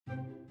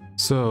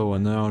So,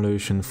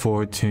 Annihilation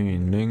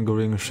 14,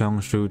 Lingering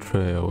Shangshu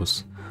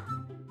Trails.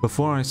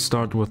 Before I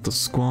start with the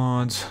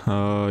squad,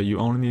 you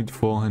only need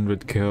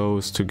 400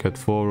 kills to get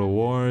 4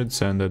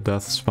 rewards, and the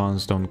death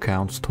spawns don't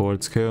count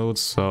towards kills,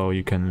 so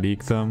you can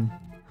leak them.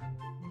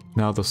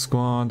 Now the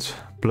squad,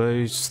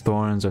 Blaze,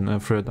 Thorns and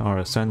Ifrit are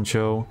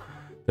essential.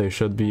 They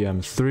should be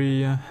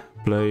M3,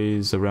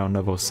 Blaze around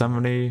level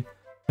 70,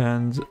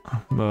 and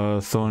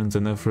Thorns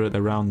and Ifrit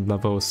around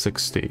level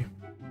 60.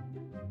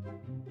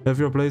 If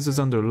your Blaze is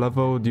under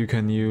leveled, you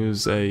can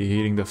use a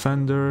Healing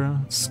Defender,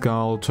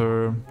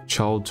 Skalter,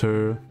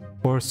 Sharpedges,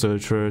 or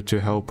Surtr to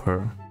help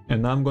her.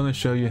 And I'm gonna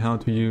show you how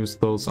to use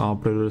those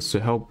operators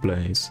to help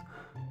Blaze.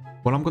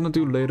 What I'm gonna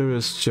do later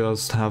is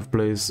just have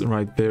Blaze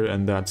right there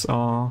and that's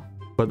all.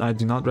 But I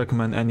do not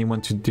recommend anyone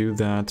to do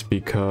that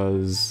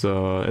because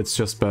it's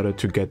just better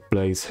to get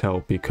Blaze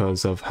help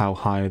because of how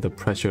high the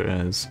pressure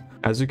is.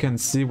 As you can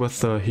see with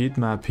the heat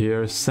map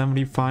here,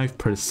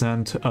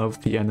 75% of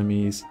the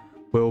enemies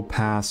will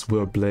pass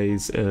where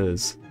Blaze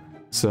is.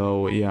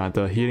 So yeah,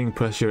 the healing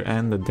pressure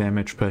and the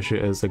damage pressure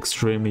is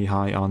extremely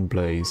high on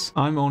Blaze.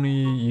 I'm only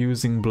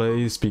using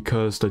Blaze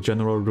because the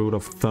general rule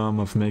of thumb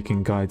of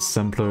making guides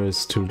simpler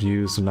is to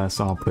use less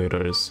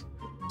operators.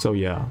 So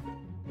yeah.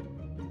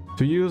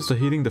 To use the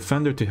Healing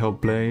Defender to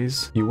help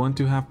Blaze, you want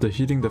to have the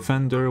Healing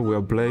Defender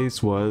where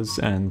Blaze was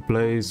and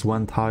Blaze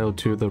one tile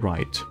to the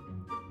right.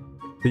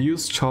 To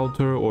use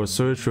Skalter or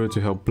Surtr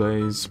to help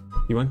Blaze,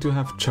 you want to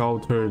have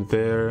Skalter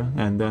there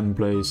and then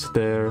Blaze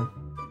there.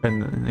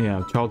 And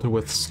yeah, Skalter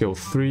with skill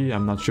 3,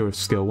 I'm not sure if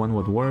skill 1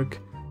 would work.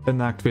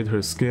 Then activate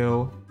her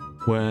skill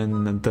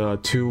when the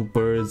 2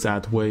 birds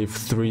at wave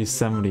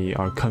 370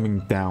 are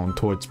coming down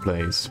towards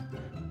Blaze.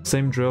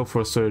 Same drill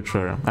for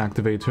Surtr,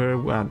 activate her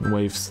at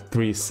wave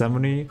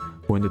 370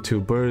 when the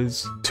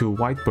 2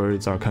 white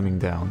birds are coming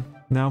down.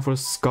 Now for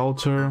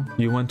Skalter,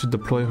 you want to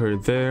deploy her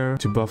there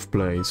to buff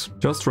Blaze.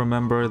 Just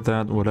remember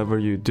that whatever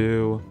you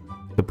do,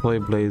 deploy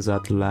Blaze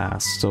at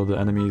last, so the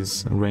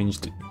enemy's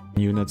ranged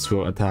units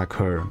will attack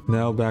her.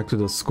 Now back to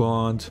the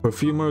squad.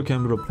 Perfumer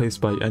can be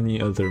replaced by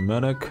any other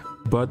medic,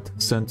 but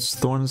since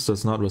Thorns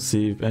does not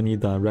receive any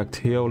direct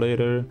heal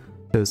later,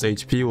 his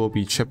HP will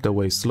be chipped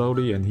away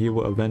slowly and he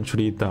will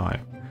eventually die.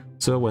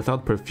 So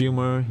without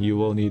Perfumer, you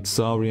will need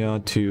Saria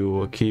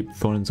to keep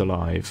Thorns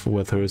alive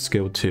with her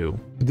skill 2.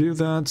 To do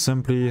that,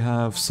 simply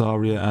have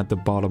Saria at the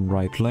bottom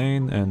right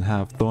lane and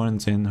have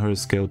Thorns in her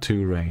skill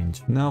 2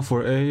 range. Now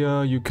for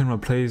Eyja, you can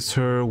replace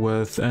her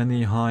with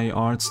any high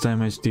arts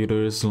damage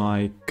dealers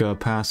like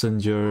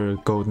Passenger,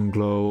 Golden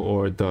Glow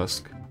or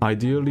Dusk.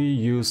 Ideally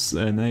use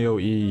an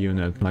AoE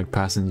unit like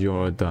Passenger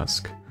or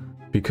Dusk,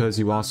 because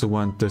you also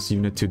want this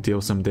unit to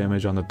deal some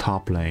damage on the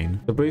top lane.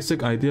 The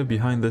basic idea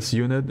behind this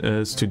unit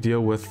is to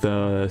deal with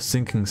the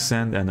sinking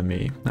sand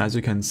enemy. As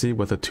you can see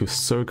with the 2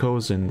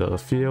 circles in the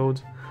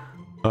field,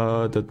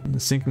 the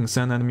sinking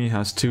sand enemy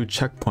has 2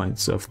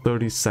 checkpoints of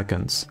 30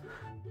 seconds.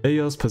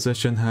 Eyja's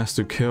position has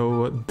to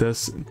kill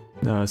this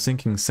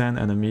sinking sand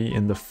enemy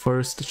in the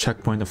first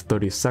checkpoint of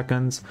 30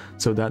 seconds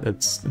so that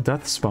its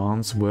death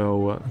spawns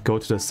will go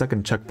to the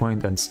second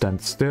checkpoint and stand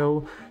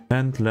still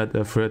and let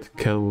Ifrit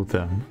kill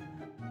them.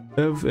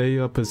 If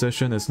Eyja's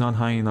position is not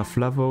high enough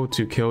level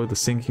to kill the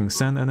sinking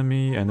sand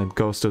enemy and it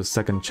goes to the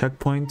second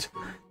checkpoint,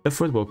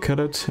 Ifrit will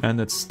kill it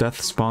and its death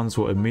spawns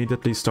will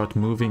immediately start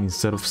moving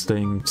instead of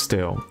staying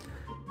still.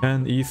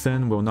 And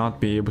Ethan will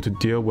not be able to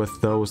deal with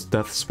those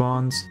death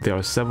spawns. There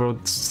are several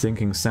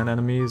sinking sand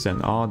enemies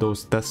and all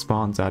those death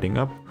spawns adding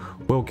up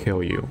will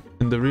kill you.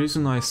 And the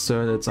reason I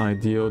said it's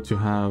ideal to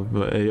have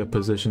Eyja's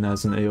position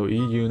as an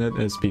AoE unit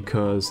is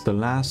because the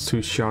last 2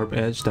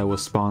 Sharpedges that will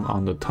spawn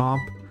on the top,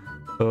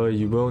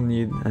 you will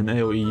need an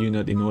AoE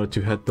unit in order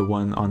to hit the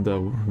one on the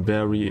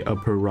very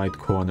upper right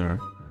corner.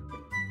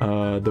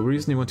 The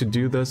reason you want to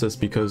do this is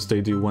because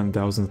they do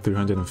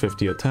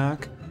 1350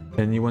 attack,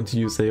 and you want to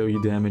use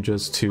AoE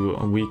damages to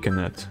weaken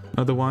it.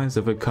 Otherwise,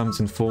 if it comes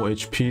in full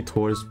HP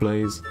towards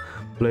Blaze,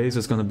 Blaze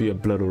is gonna be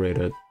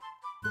obliterated.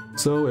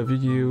 So if you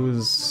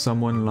use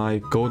someone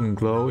like Golden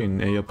Glow in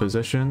Eyja's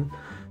position,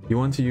 you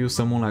want to use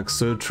someone like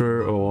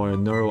Surtr or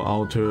Neural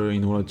Alter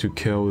in order to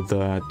kill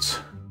that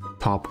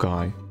top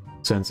guy,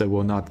 since it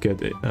will not get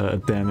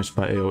damaged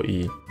by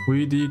AoE.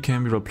 Weedy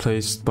can be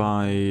replaced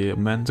by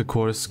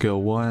Manticore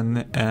skill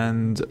 1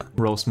 and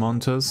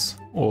rosmontis,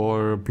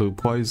 or Blue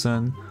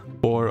Poison,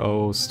 or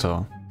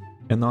Osta.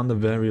 And on the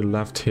very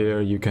left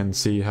here you can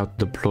see how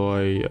to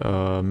deploy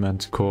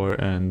Manticore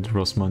and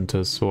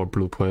rosmontis or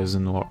Blue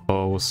Poison or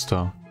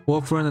Osta.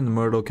 Wolfram and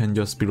Myrtle can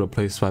just be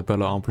replaced by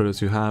better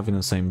operators you have in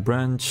the same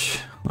branch.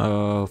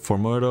 For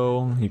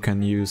Myrtle, you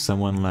can use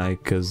someone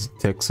like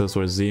Texas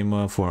or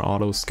Zima for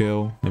auto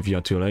skill if you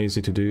are too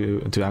lazy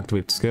to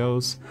activate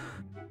skills.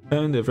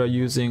 And if you're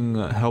using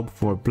help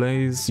for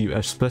Blaze, you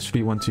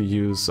especially want to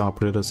use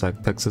operators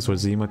like Texas or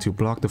Zima to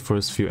block the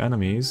first few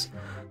enemies.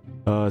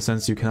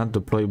 Since you cannot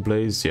deploy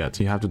Blaze yet,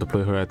 you have to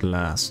deploy her at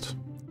last.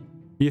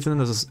 Ethan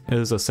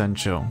is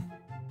essential.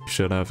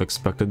 Should have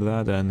expected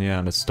that, and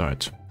yeah, let's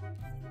start.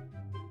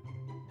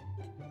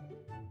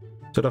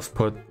 Should have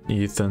put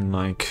Ethan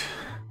like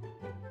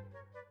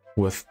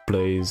with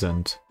Blaze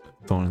and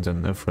Thorns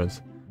and Ifrit,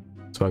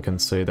 so I can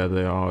say that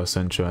they are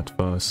essential at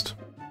first,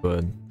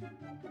 but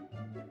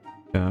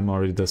yeah, I'm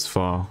already this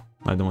far.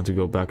 I don't want to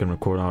go back and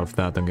record out of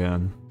that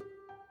again.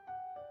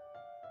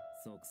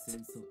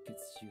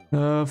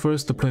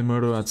 First deploy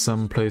Murder at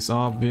some place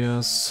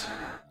obvious,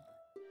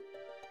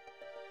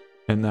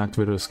 and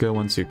activate a skill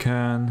once you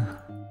can.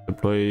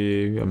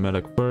 Deploy a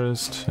medic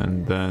first,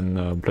 and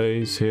then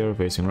Blaze here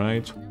facing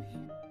right.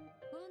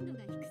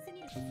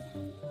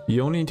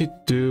 You only need to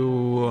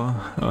do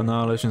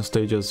Annihilation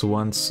stages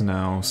once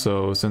now,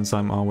 so since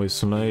I'm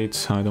always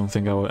late, I don't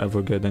think I will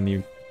ever get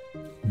any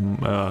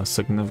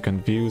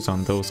significant views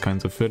on those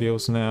kinds of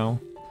videos now.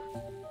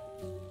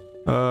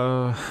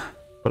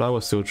 But I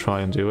will still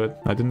try and do it.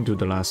 I didn't do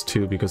the last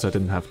two because I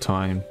didn't have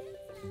time.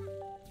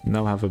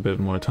 Now I have a bit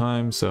more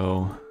time,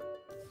 so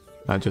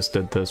I just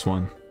did this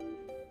one.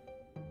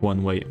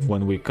 1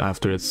 week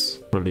after it's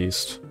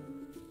released.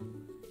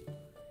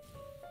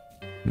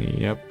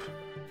 Yep.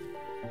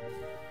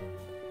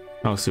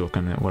 I'll see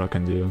what I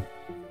can do.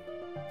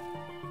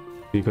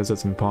 Because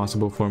it's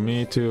impossible for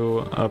me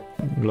to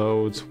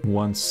upload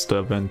once the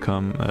event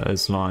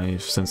is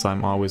live, since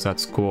I'm always at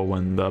school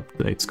when the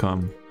updates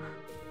come.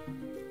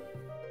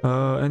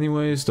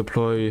 Anyways,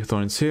 deploy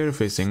Thorns here,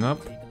 facing up.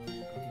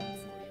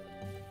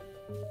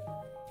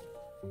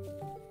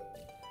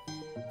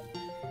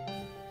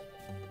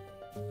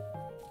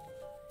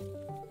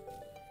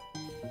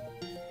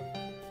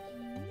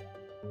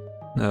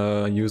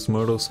 Use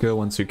Myrtle skill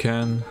once you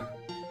can.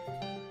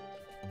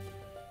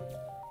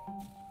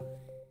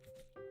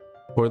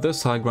 For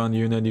this high ground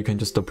unit, you can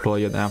just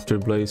deploy it after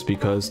Blaze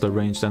because the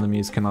ranged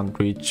enemies cannot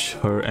reach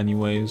her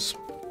anyways.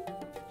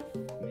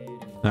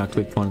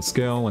 Activate Thorn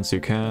skill once you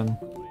can.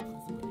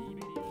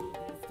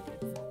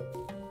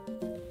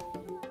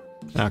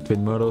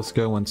 Activate Myrtle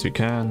skill once you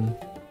can.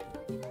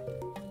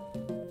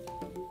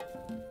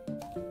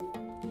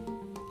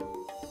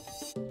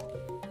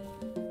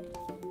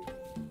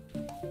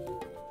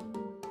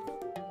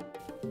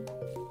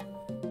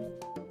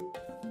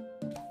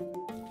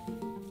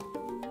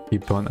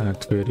 Keep on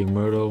activating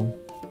Myrtle.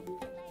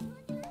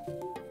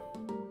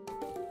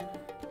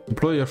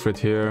 Deploy Ifrit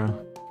here,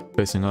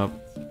 facing up.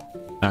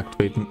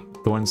 Activate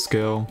Thorn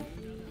skill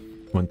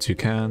once you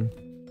can.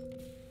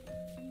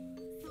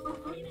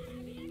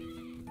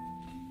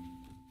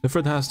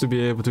 Ifrit has to be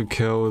able to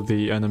kill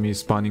the enemy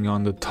spawning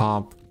on the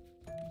top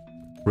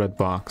red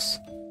box,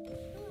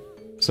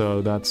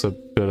 so that's a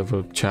bit of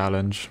a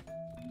challenge.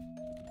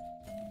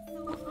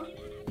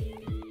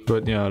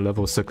 But yeah,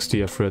 level 60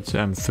 Ifrit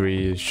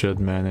M3 should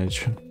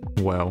manage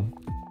well.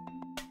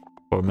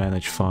 Or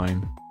manage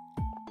fine.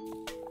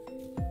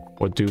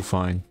 Or do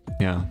fine.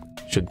 Yeah,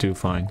 should do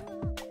fine.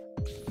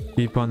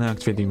 Keep on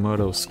activating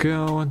Myrtle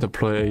skill,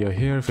 deploy Eyja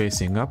here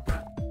facing up.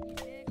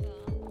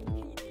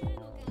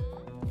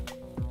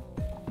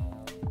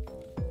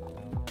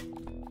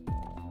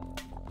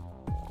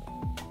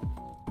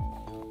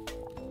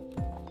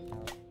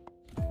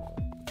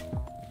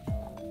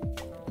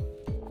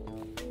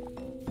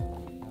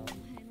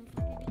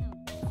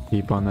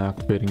 Keep on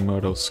activating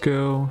Myrtle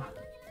skill.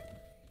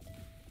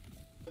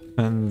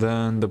 And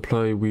then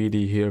deploy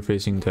Weedy here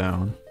facing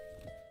down.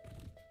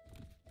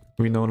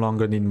 We no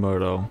longer need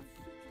Myrtle.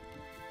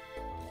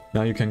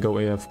 Now you can go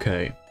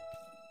AFK.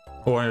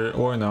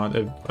 Or not,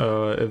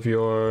 if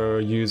you're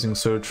using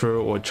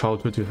Surtr or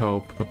Skalter to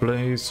help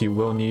Blaze, you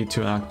will need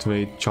to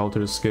activate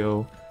Skalter's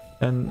skill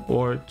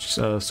or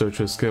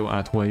Surtr's skill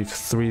at wave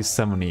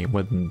 370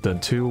 when the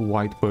two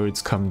white birds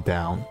come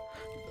down.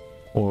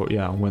 Or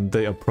yeah, when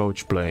they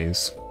approach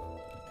Blaze,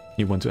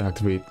 you want to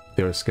activate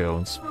their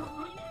skills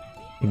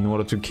in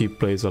order to keep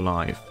Blaze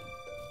alive.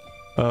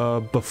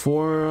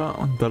 Before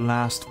the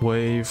last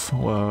wave,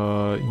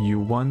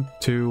 you want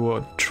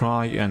to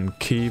try and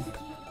keep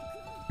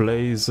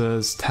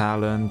Blaze's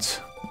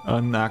talent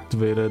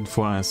unactivated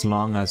for as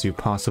long as you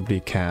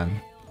possibly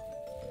can.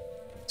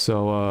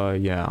 So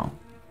yeah.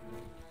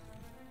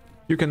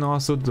 You can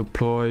also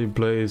deploy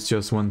Blaze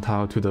just one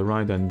tile to the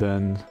right and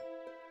then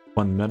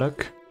one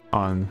medic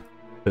on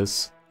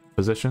this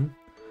position.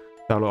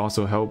 That'll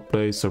also help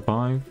Blaze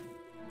survive.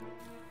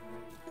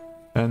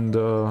 And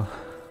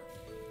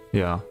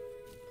yeah,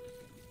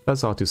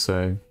 that's all to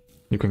say.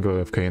 You can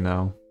go AFK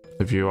now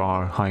if you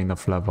are high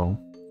enough level.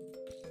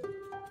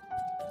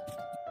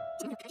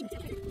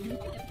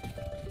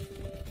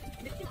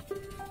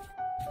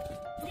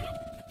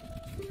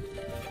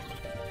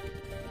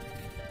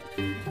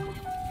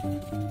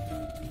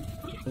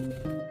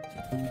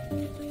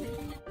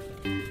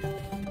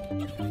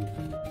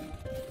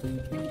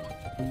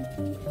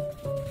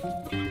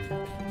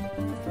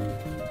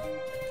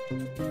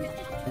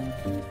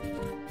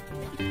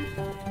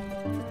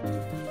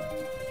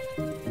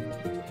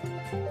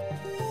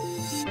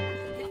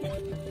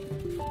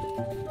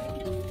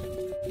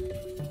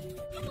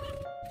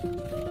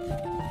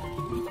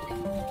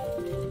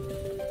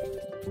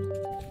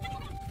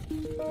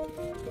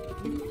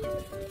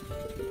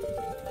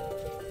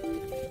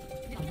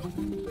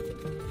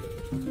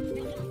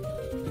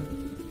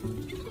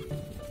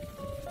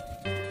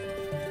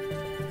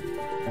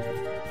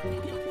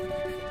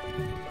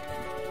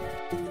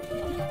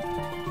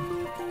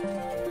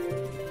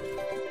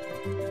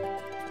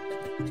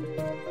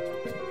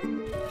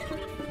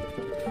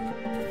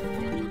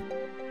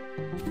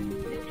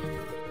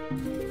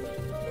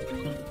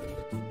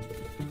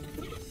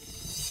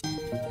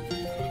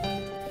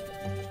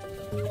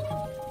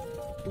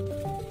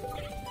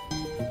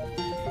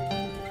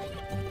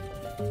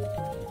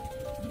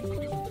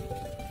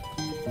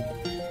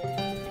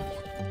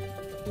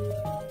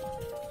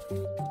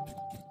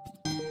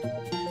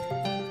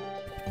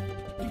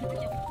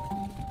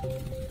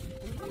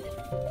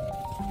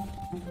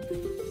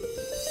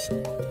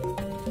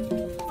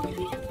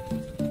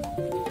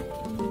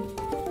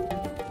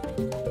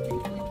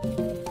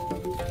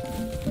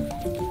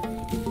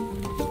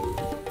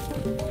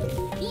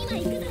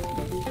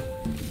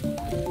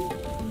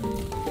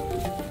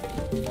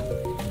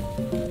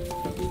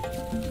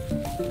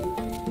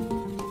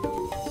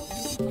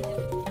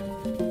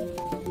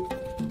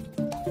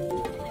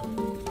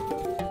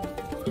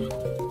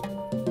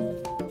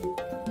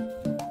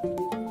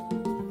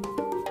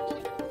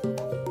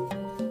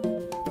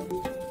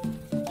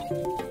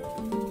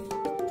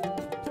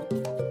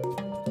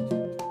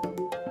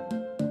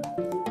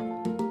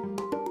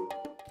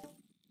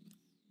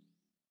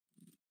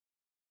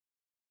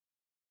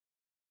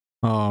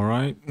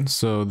 Alright,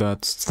 so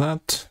that's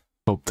that.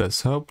 Hope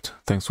this helped.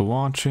 Thanks for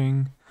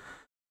watching,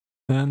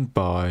 and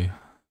bye.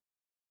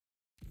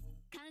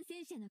 感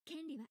染者の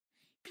権利は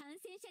感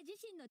染者自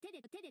身の手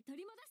で取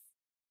り戻す